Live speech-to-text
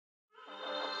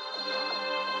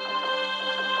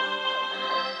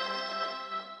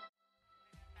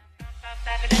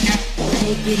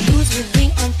make you lose with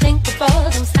the unthinkable.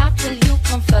 Don't stop till you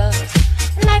come first.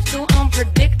 Life too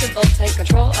unpredictable. Take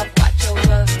control of what you're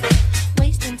worth.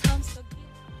 Wasting time so.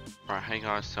 Right, hey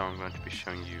guys, so I'm going to be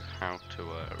showing you how to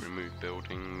remove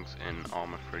buildings in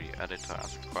Armor 3 editor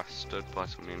as requested by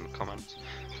somebody in the comments.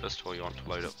 First of all, you want to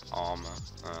load up Armor.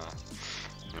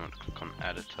 You want to click on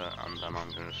editor, and then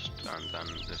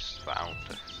this is for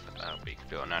Altis. But you can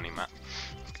do it on any map.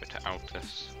 Go to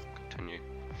Altis, continue.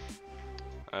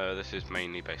 This is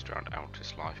mainly based around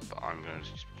Altis Life, but I'm going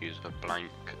to just use a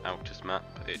blank Altis map.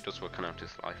 It does work on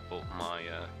Altis Life, but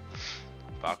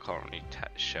but I can't really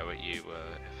show it you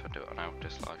if I do it on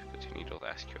Altis Life, because you need all the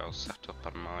SQL set up,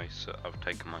 and I've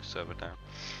taken my server down.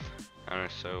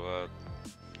 And so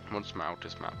once my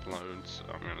Altis map loads,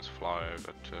 I'm going to fly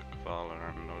over to Kavala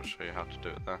and I'll show you how to do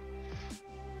it there.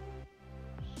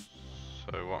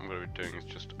 So what I'm going to be doing is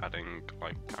just adding,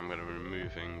 like, I'm going to be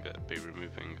removing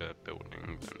a building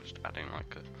and just adding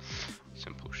like a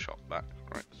simple shop back.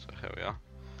 Right, so here we are.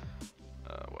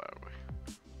 Where are we?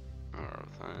 Where are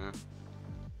they?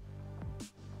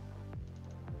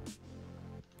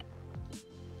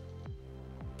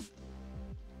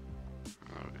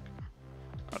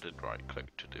 I did right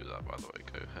click to do that, by the way.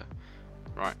 Go here.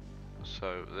 Right,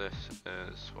 so this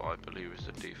is what I believe is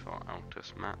the default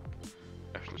Altis map.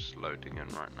 Everything's just loading in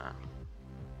right now.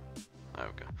 There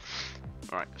we go.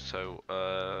 Right, so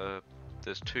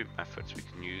there's two methods we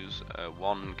can use.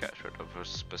 One gets rid of a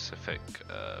specific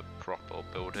prop or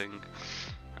building,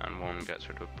 and one gets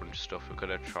rid of a bunch of stuff. We're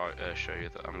going to show you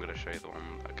that. I'm going to show you the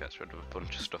one that gets rid of a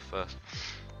bunch of stuff first.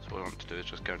 So what you want to do is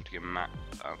just go into your map,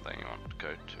 and then you want to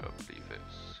go to, I believe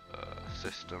it's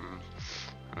Systems,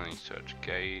 and then you search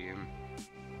Game.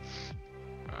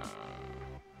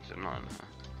 Is it not in here?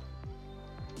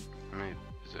 Maybe,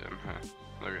 is it in here?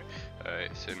 Okay.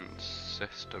 It's in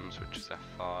Systems, which is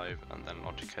F5, and then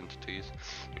Logic Entities.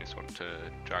 You just want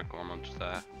to drag one onto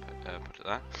there, put it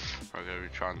there. We're going to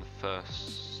be trying the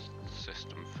first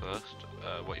system first.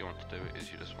 What you want to do is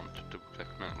you just want to double click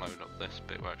on it, load up this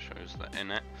bit where it shows the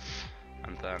init,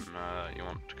 and then you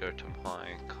want to go to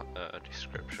my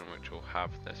description, which will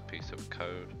have this piece of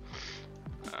code.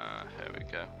 Here we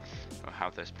go. I'll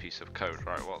have this piece of code.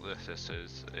 Right, what this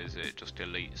is it just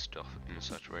deletes stuff in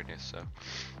such radius. So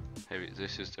here,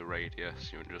 this is the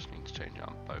radius. You just need to change it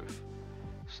on both.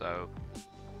 So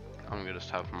I'm gonna just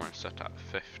have mine set at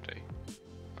 50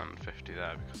 and 50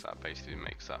 there, because that basically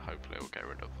makes that, hopefully it will get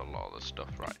rid of a lot of the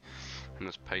stuff. Right, and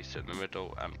just paste it in the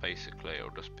middle, and basically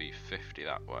it'll just be 50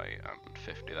 that way and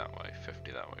 50 that way,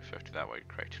 50 that way, 50 that way,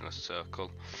 creating a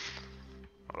circle,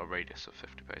 or a radius of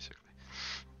 50 basically.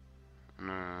 What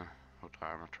am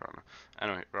I trying to?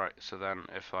 Anyway, right, so then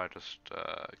if I just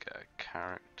get a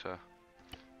character,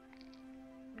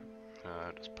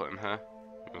 just put in here,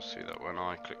 you'll see that when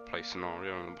I click play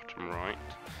scenario on the bottom right,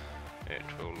 it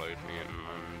will load me in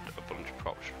and a bunch of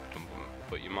props should be done.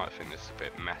 But you might think this is a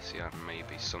bit messy and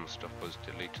maybe some stuff was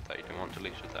deleted that you didn't want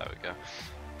deleted. There we go.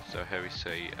 So here we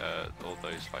see all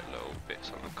those like little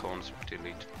bits on the corners, we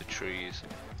deleted the trees,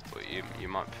 but you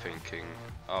might be thinking,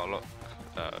 oh look,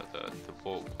 the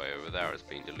walkway over there has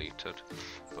been deleted,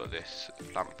 but this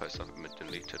lamppost hasn't been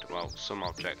deleted. Well, some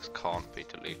objects can't be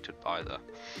deleted by the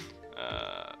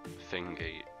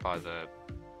thingy, by the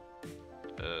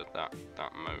that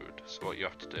mode. So what you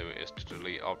have to do is to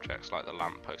delete objects like the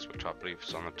lamppost, which I believe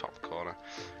is on the top corner.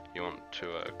 You want to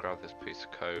grab this piece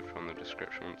of code from the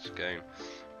description once again,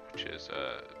 which is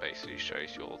basically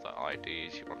shows you all the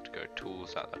IDs. You want to go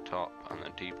Tools at the top and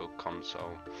then Debug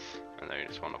Console, and then you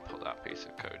just want to put that piece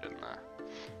of code in there.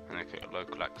 And then click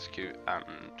Local Execute,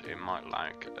 and it might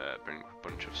lag, bring a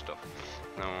bunch of stuff.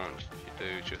 Then what you do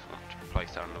is just want to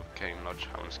place down another game logic.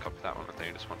 I want to copy that one, and then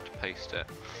you just want to paste it.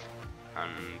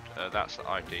 And that's the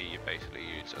ID you basically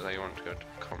use. So then you want to go to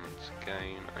Comments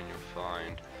again, and you'll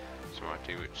find some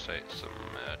ID which says some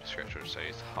description which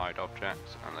says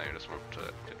hideObject, and then you just want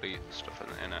to delete the stuff in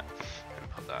the init and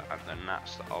put that, and then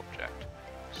that's the object.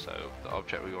 So the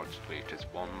object we want to delete is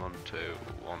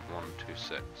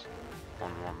 112.1126.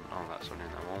 11, oh that's on in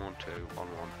there,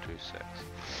 112.1126.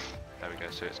 There we go.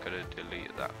 So it's going to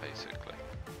delete that basically.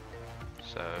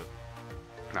 So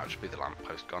that should be the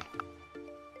lamppost gone.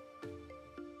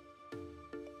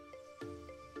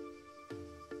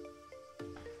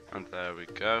 And there we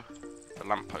go. The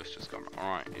lamppost has gone.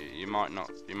 Alright, you might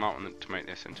want to make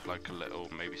this into like a little,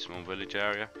 maybe small village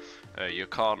area. You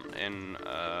can't in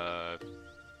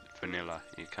vanilla.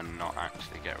 You cannot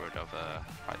actually get rid of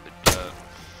like the dirt,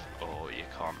 or you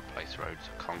can't place roads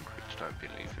of concrete. Don't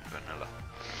believe in vanilla.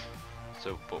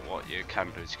 So, but what you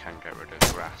can do is you can get rid of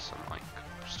grass and like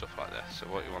stuff like this. So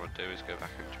what you want to do is go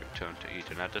back into Return to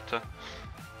Eden Editor,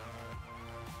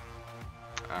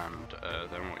 and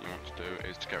then what you want to do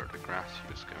is to get rid of grass. You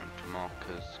just go into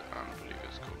markers, and I believe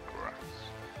it's called grass.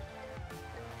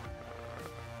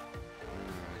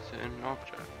 Is it in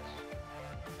objects?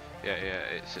 Yeah,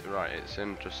 it's right. It's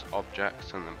in just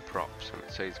objects and then props, and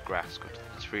it says grass. Got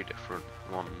 3 different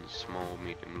ones: small,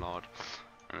 medium, large.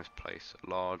 And let's place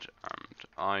large. And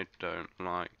I don't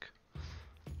like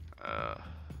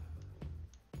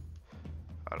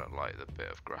the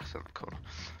bit of grass in the corner.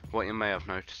 What you may have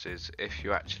noticed is if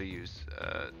you actually use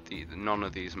none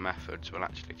of these methods will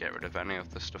actually get rid of any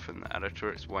of the stuff in the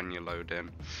editor. It's when you load in,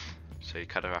 so you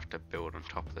kind of have to build on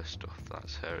top of this stuff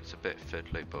that's here. It's a bit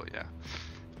fiddly, but yeah.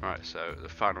 Right, so the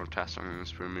final test, I'm going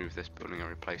to remove this building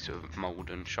and replace it with mold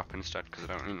and shop instead, because I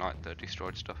don't really like the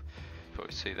destroyed stuff. What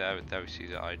we see there we see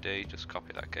the ID. Just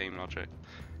copy that game logic,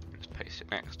 just paste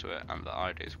it next to it, and the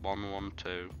ID is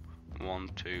 112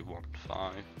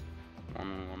 1215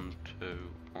 112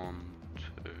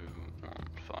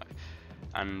 1215.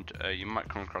 And you might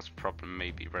come across a problem,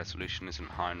 maybe resolution isn't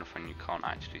high enough and you can't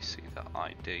actually see the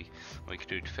ID. What you can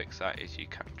do to fix that is you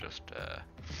can just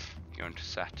go into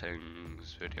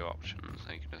settings, video options,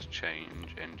 and you can just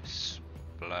change in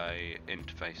display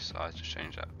interface size, just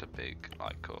change that to big,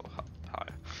 like, or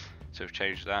higher. So we've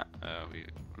changed that.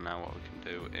 Now what we can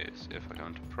do is, if I go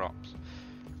into props,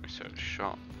 we search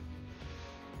shop,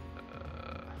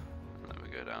 and then we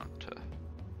go down to,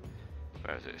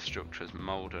 where is it, structures,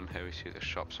 mold, and here we see the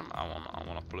shops. I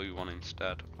want a blue one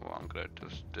instead. What I'm going to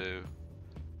just do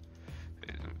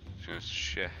is just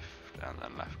shift and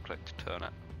then left click to turn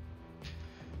it.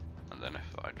 And then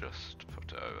if I just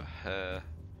put it over here,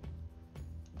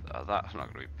 that's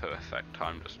not going to be perfect.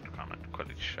 I'm just kind of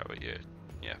quickly show it you.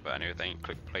 Yeah, but anyway, then you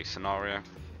click play scenario.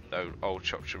 The old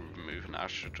shop should be removed now,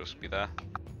 should just be there.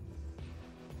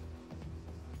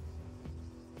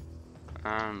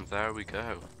 And there we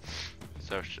go.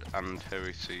 So, and here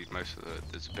we see most of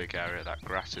there's a big area that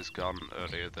grass is gone.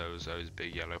 Earlier there was those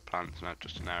big yellow plants, now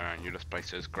just an area, and you just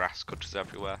place those grass cutters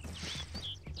everywhere.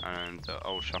 And the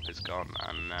old shop is gone,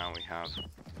 and now we have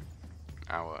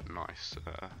our nice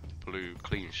blue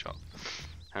clean shop.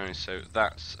 And so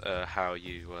that's how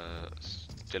you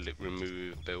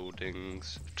remove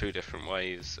buildings 2 different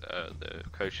ways. The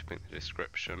code should be in the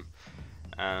description,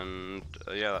 and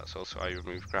yeah, that's also how you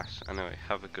remove grass. Anyway,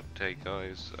 have a good day,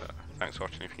 guys. Thanks for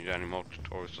watching. If you need any more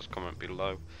tutorials, just comment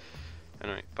below.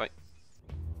 Anyway, bye.